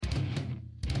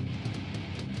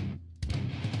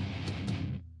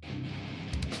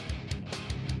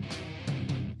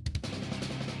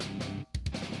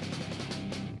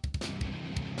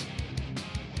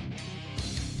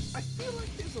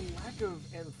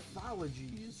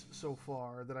anthologies so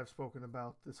far that I've spoken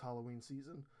about this Halloween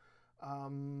season.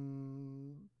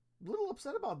 Little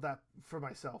upset about that for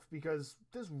myself because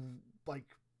there's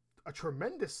like a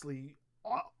tremendously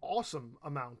awesome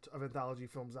amount of anthology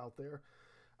films out there.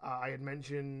 I had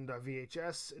mentioned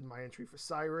VHS in my entry for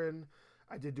Siren.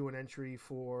 I did do an entry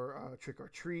for Trick or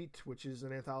Treat, which is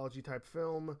an anthology type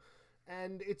film.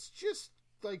 And it's just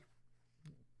like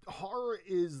horror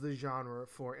is the genre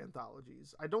for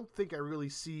anthologies. I don't think I really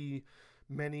see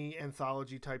many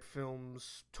anthology type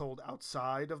films told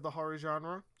outside of the horror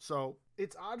genre. So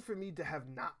it's odd for me to have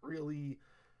not really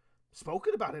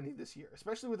spoken about any this year,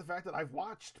 especially with the fact that I've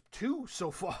watched two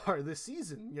so far this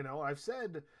season. You know, I've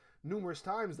said numerous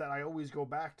times that I always go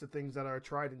back to things that are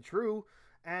tried and true,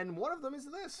 and one of them is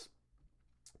this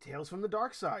Tales from the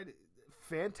Dark Side.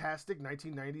 Fantastic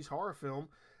 1990s horror film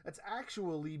that's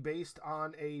actually based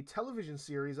on a television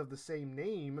series of the same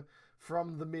name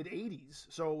from the mid 80s.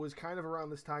 So it was kind of around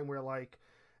this time where like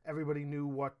everybody knew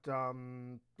what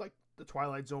like the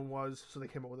Twilight Zone was, so they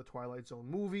came up with a Twilight Zone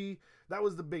movie. That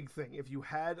was the big thing. If you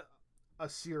had a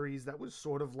series that was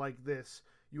sort of like this,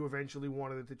 you eventually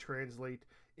wanted it to translate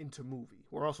into movie.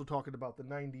 We're also talking about the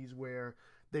 90s where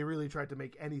they really tried to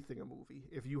make anything a movie.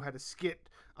 If you had a skit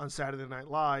on Saturday Night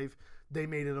Live, they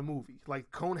made it a movie.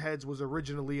 Like Coneheads was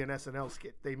originally an SNL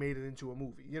skit. They made it into a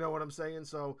movie. You know what I'm saying?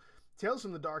 So Tales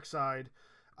from the Dark Side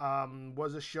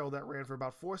was a show that ran for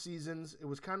about 4 seasons. It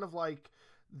was kind of like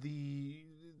the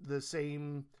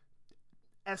same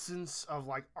essence of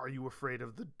like Are You Afraid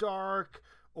of the Dark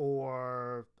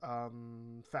or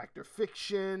Fact or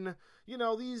Fiction, you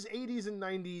know, these 80s and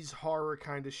 90s horror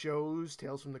kind of shows,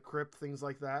 Tales from the Crypt, things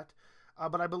like that.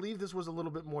 But I believe this was a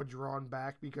little bit more drawn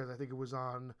back because I think it was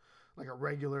on like a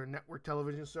regular network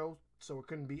television show, so it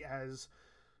couldn't be as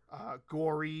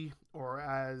gory or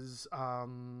as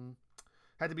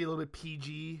had to be a little bit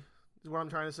PG is what I'm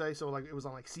trying to say. So like it was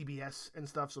on like CBS and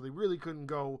stuff, so they really couldn't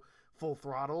go full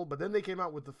throttle. But then they came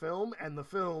out with the film, and the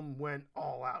film went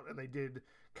all out, and they did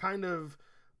kind of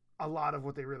a lot of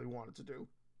what they really wanted to do.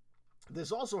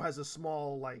 This also has a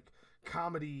small like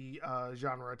comedy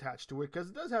genre attached to it because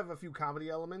it does have a few comedy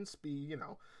elements.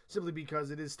 Simply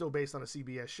because it is still based on a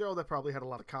CBS show that probably had a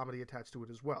lot of comedy attached to it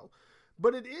as well.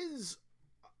 But it is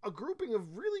a grouping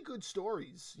of really good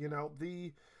stories. You know,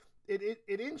 it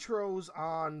intros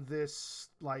on this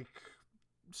like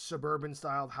suburban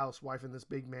styled housewife in this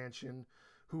big mansion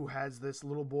who has this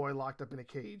little boy locked up in a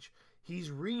cage. He's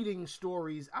reading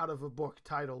stories out of a book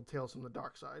titled Tales from the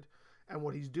Dark Side. And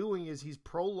what he's doing is he's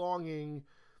prolonging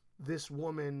this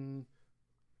woman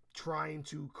trying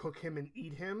to cook him and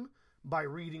eat him by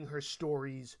reading her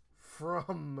stories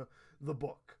from the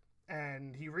book.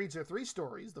 And he reads her 3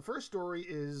 stories. The first story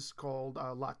is called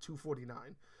Lot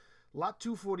 249. Lot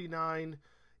 249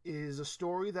 is a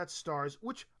story that stars,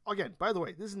 which, again, by the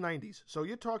way, this is 90s. So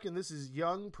you're talking, this is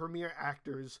young premier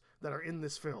actors that are in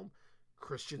this film.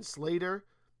 Christian Slater,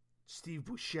 Steve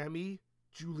Buscemi,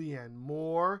 Julianne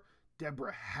Moore,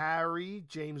 Deborah Harry,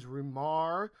 James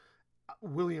Remar,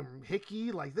 William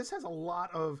Hickey. Like, this has a lot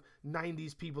of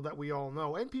 90s people that we all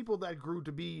know and people that grew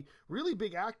to be really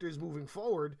big actors moving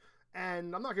forward.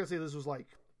 And I'm not going to say this was like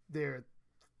their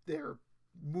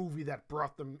movie that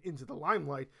brought them into the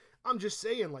limelight. I'm just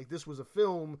saying, like, this was a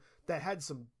film that had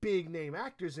some big name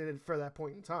actors in it for that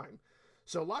point in time.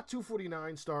 So Lot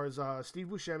 249 stars Steve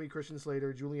Buscemi, Christian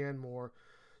Slater, Julianne Moore.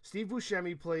 Steve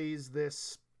Buscemi plays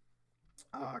this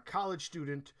college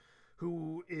student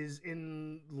who is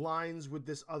in lines with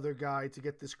this other guy to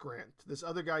get this grant. This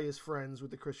other guy is friends with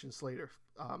the Christian Slater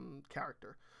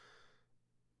character.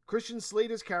 Christian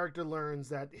Slater's character learns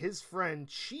that his friend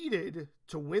cheated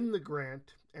to win the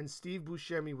grant, and Steve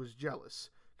Buscemi was jealous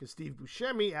because Steve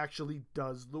Buscemi actually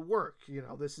does the work. You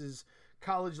know, this is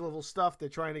college level stuff. They're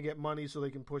trying to get money so they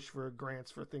can push for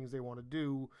grants for things they want to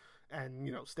do and,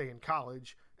 you know, stay in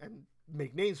college and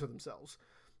make names for themselves.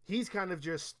 He's kind of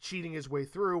just cheating his way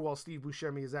through while Steve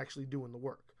Buscemi is actually doing the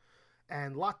work.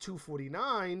 And Lot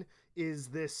 249 is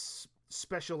this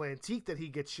special antique that he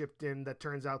gets shipped in that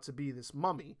turns out to be this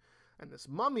mummy. And this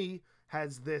mummy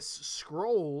has this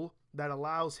scroll that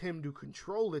allows him to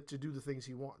control it to do the things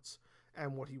he wants.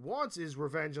 And what he wants is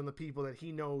revenge on the people that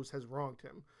he knows has wronged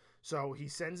him. So he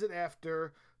sends it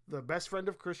after the best friend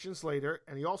of Christian Slater,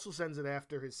 and he also sends it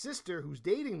after his sister, who's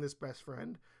dating this best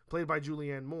friend, played by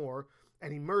Julianne Moore,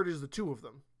 and he murders the 2 of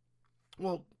them.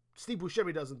 Well, Steve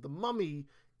Buscemi doesn't. The mummy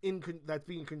that's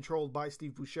being controlled by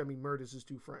Steve Buscemi murders his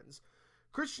 2 friends.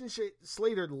 Christian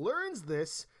Slater learns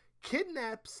this,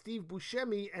 kidnaps Steve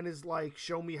Buscemi, and is like,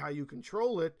 show me how you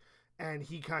control it. And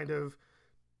he kind of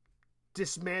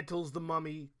dismantles the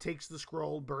mummy, takes the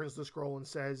scroll, burns the scroll, and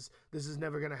says, "This is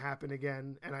never going to happen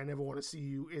again, and I never want to see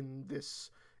you in this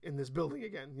building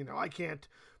again. You know, I can't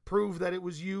prove that it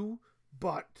was you,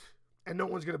 and no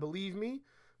one's going to believe me,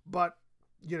 but,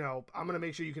 you know, I'm going to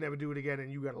make sure you can never do it again,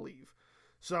 and you got to leave."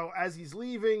 So as he's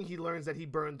leaving, he learns that he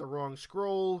burned the wrong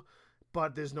scroll,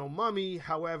 but there's no mummy.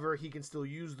 However, he can still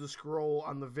use the scroll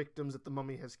on the victims that the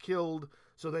mummy has killed.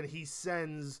 So then he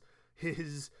sends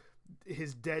his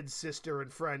dead sister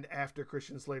and friend after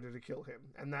Christian Slater to kill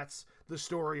him. And that's the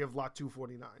story of Lot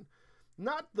 249.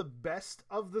 Not the best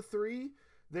of the three.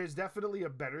 There's definitely a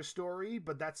better story,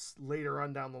 but that's later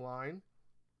on down the line.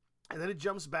 And then it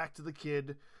jumps back to the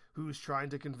kid who's trying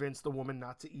to convince the woman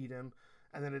not to eat him.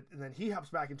 And then he hops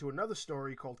back into another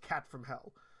story called Cat from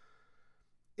Hell.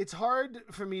 It's hard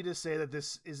for me to say that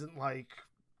this isn't like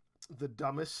the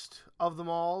dumbest of them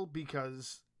all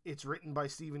because it's written by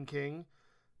Stephen King.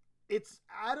 It's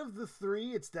out of the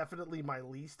three, it's definitely my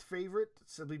least favorite,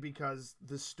 simply because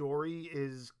the story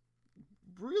is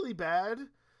really bad,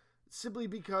 simply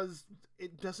because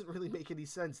it doesn't really make any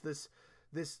sense. This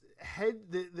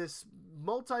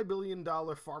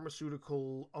multi-billion-dollar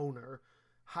pharmaceutical owner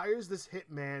hires this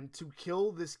hitman to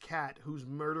kill this cat who's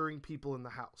murdering people in the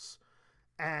house.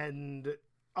 And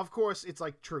of course, it's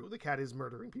like true, the cat is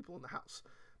murdering people in the house,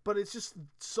 but it's just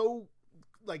so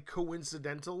like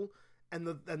coincidental. And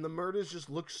the murders just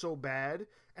look so bad,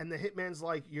 and the hitman's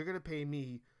like, "You're gonna pay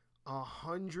me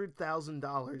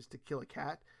 $100,000 to kill a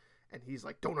cat," and he's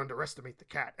like, "Don't underestimate the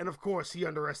cat." And of course, he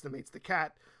underestimates the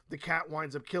cat. The cat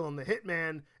winds up killing the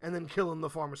hitman, and then killing the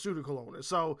pharmaceutical owner.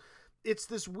 So it's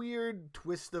this weird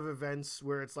twist of events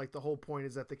where it's like the whole point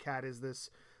is that the cat is this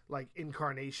like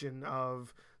incarnation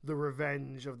of the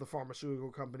revenge of the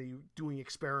pharmaceutical company doing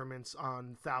experiments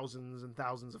on thousands and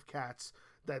thousands of cats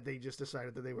that they just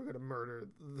decided that they were going to murder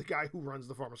the guy who runs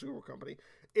the pharmaceutical company.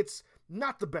 It's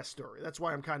not the best story. That's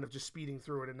why I'm kind of just speeding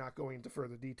through it and not going into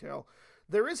further detail.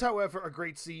 There is, however, a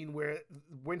great scene where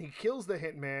when he kills the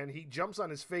hitman, he jumps on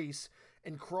his face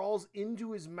and crawls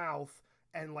into his mouth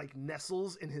and like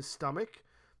nestles in his stomach.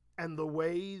 And the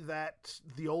way that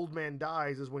the old man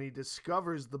dies is when he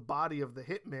discovers the body of the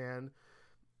hitman,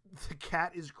 the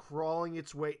cat is crawling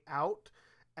its way out,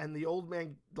 and the old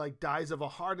man like dies of a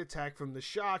heart attack from the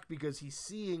shock because he's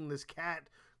seeing this cat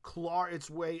claw its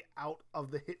way out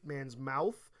of the hitman's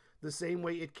mouth the same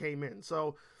way it came in.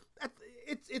 So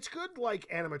it's good like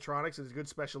animatronics, it's good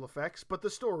special effects, but the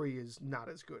story is not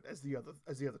as good as the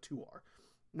other two are.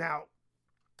 Now,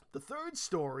 the third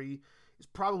story is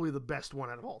probably the best one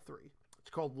out of all three. It's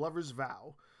called Lover's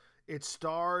Vow. It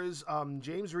stars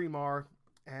James Remar,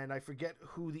 and I forget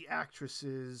who the actress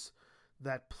is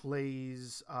that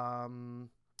plays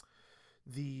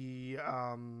the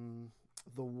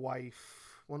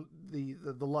wife,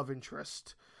 the love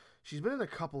interest. She's been in a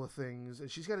couple of things,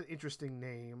 and she's got an interesting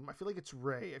name. I feel like it's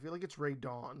Ray. I feel like it's Ray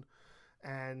Dawn.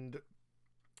 And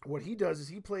what he does is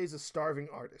he plays a starving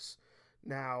artist.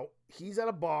 Now, he's at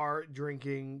a bar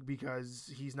drinking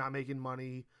because he's not making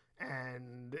money,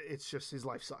 and it's just his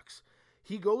life sucks.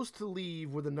 He goes to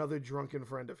leave with another drunken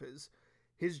friend of his.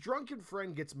 His drunken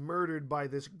friend gets murdered by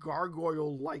this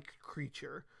gargoyle-like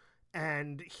creature,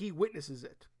 and he witnesses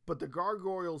it. But the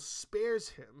gargoyle spares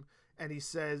him, and he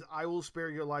says, "I will spare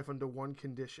your life under one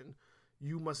condition.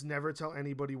 You must never tell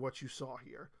anybody what you saw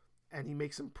here." And he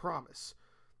makes him promise.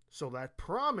 So that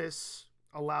promise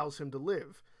allows him to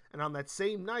live. And on that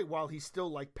same night, while he's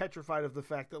still like petrified of the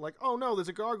fact that like, oh no, there's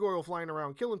a gargoyle flying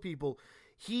around killing people,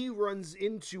 he runs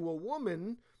into a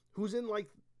woman who's in like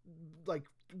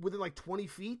within like 20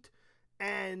 feet,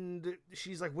 and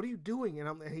she's like, "What are you doing?"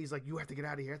 And he's like, "You have to get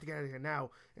out of here. You have to get out of here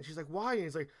now." And she's like, "Why?" And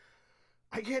he's like,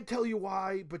 "I can't tell you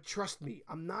why, but trust me,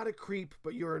 I'm not a creep,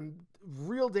 but you're in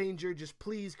real danger. Just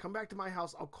please come back to my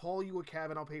house. I'll call you a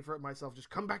cab and I'll pay for it myself. Just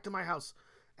come back to my house."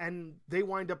 And they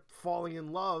wind up falling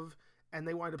in love, and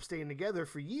they wind up staying together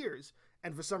for years.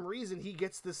 And for some reason, he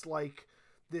gets this like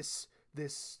this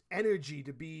energy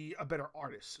to be a better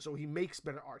artist. So he makes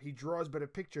better art. He draws better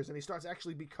pictures, and he starts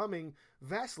actually becoming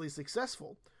vastly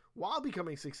successful. While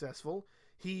becoming successful,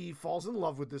 he falls in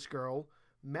love with this girl,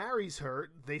 marries her,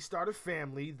 they start a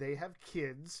family, they have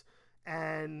kids,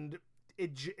 and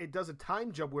it does a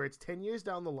time jump where it's 10 years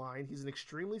down the line. He's an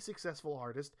extremely successful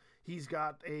artist. He's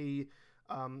got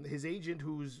his agent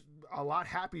who's a lot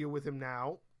happier with him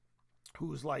now,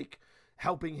 who's like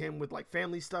helping him with like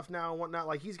family stuff now and whatnot.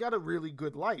 Like, he's got a really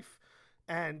good life.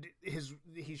 And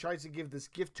he tries to give this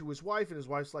gift to his wife, and his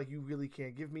wife's like, "You really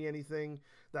can't give me anything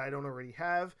that I don't already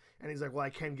have." And he's like, "Well,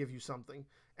 I can give you something."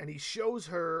 And he shows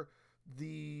her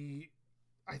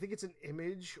I think it's an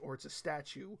image or it's a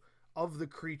statue of the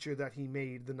creature that he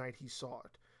made the night he saw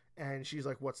it. And she's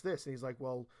like, what's this? And he's like,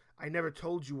 well, I never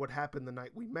told you what happened the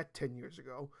night we met 10 years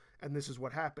ago, and this is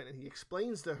what happened. And he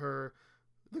explains to her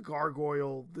the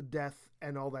gargoyle, the death,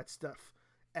 and all that stuff.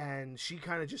 And she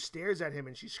kind of just stares at him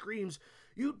and she screams,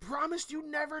 "You promised you'd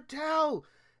never tell!"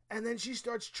 And then she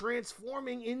starts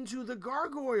transforming into the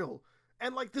gargoyle.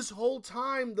 And like this whole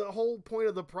time, the whole point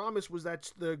of the promise was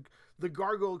that the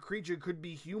gargoyle creature could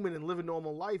be human and live a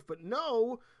normal life. But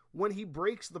no, when he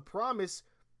breaks the promise,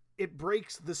 it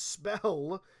breaks the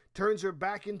spell, turns her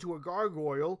back into a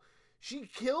gargoyle. She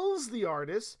kills the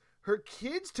artist. Her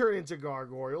kids turn into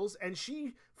gargoyles, and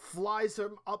she flies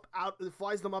them up out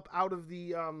of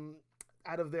the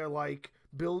out of their like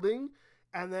building.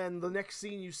 And then the next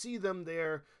scene you see them,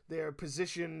 they're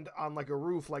positioned on like a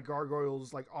roof, like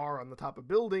gargoyles like are on the top of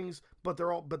buildings, but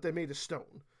they're made of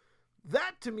stone.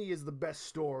 That to me is the best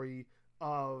story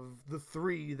of the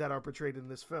three that are portrayed in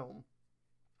this film.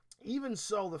 Even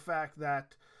so, the fact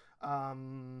that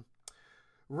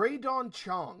Rae Dawn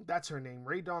Chong, that's her name,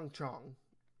 Rae Dawn Chong,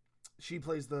 she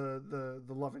plays the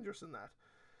love interest in that.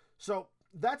 So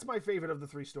that's my favorite of the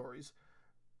three stories.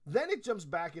 Then it jumps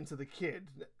back into the kid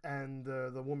and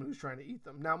the woman who's trying to eat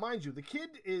them. Now, mind you, the kid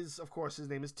is, of course, his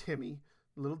name is Timmy.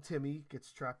 Little Timmy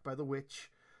gets trapped by the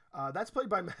witch. That's played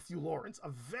by Matthew Lawrence,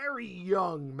 a very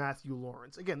young Matthew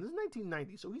Lawrence. Again, this is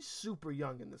 1990, so he's super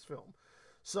young in this film.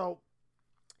 So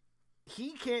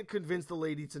he can't convince the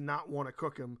lady to not want to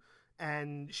cook him,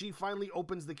 and she finally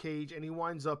opens the cage, and he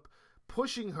winds up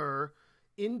pushing her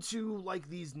into like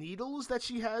these needles that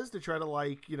she has to try to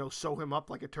like, you know, sew him up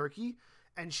like a turkey.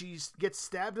 And she gets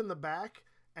stabbed in the back,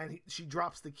 and she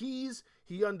drops the keys.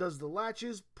 He undoes the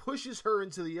latches, pushes her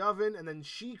into the oven, and then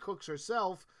she cooks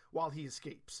herself while he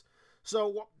escapes.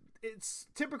 So it's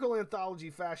typical anthology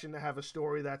fashion to have a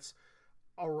story that's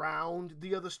around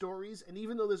the other stories. And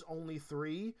even though there's only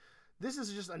three, this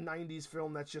is just a 90s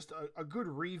film that's just a good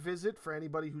revisit for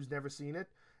anybody who's never seen it.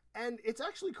 And it's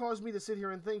actually caused me to sit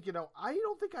here and think, you know, I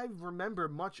don't think I remember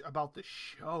much about the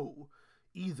show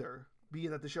either,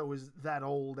 being that the show is that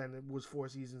old and it was 4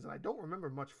 seasons, and I don't remember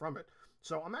much from it.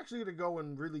 So I'm actually going to go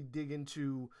and really dig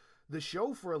into the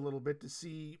show for a little bit to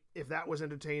see if that was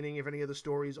entertaining, if any of the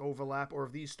stories overlap, or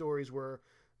if these stories were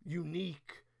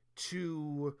unique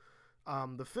to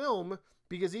the film.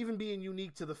 Because even being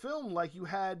unique to the film, like you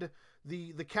had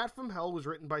the Cat from Hell was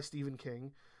written by Stephen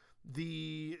King.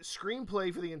 The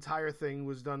screenplay for the entire thing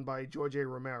was done by George A.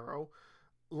 Romero.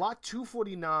 Lot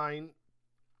 249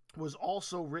 was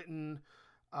also written,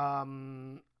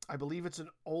 I believe it's an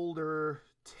older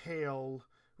tale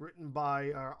written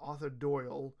by Arthur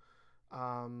Doyle,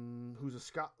 who's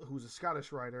a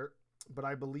Scottish writer, but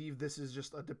I believe this is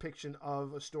just a depiction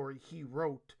of a story he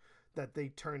wrote that they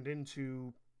turned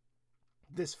into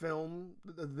this film,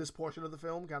 this portion of the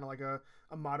film, kind of like a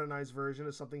modernized version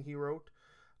of something he wrote.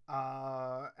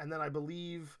 And then I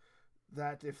believe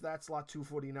that if that's Lot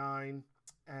 249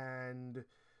 and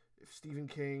if Stephen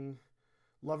King,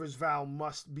 Lover's Vow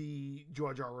must be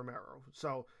George R. Romero.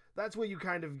 So that's where you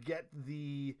kind of get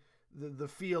the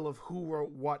feel of who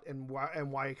wrote what and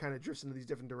why it kind of drifts into these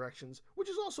different directions, which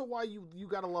is also why you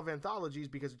gotta love anthologies,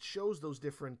 because it shows those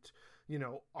different, you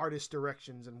know, artist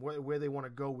directions and where they want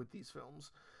to go with these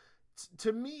films.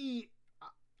 To me,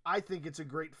 I think it's a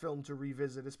great film to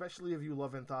revisit, especially if you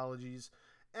love anthologies.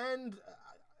 And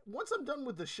once I'm done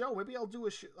with the show, maybe I'll do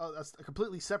a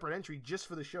completely separate entry just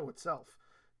for the show itself,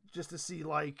 just to see,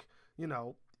 like, you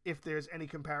know, if there's any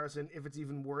comparison, if it's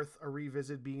even worth a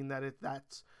revisit, being that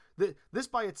this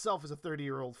by itself is a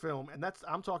 30-year-old film, and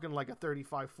I'm talking like a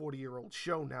 35, 40-year-old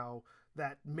show now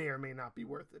that may or may not be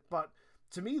worth it. But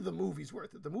to me, the movie's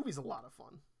worth it. The movie's a lot of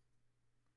fun.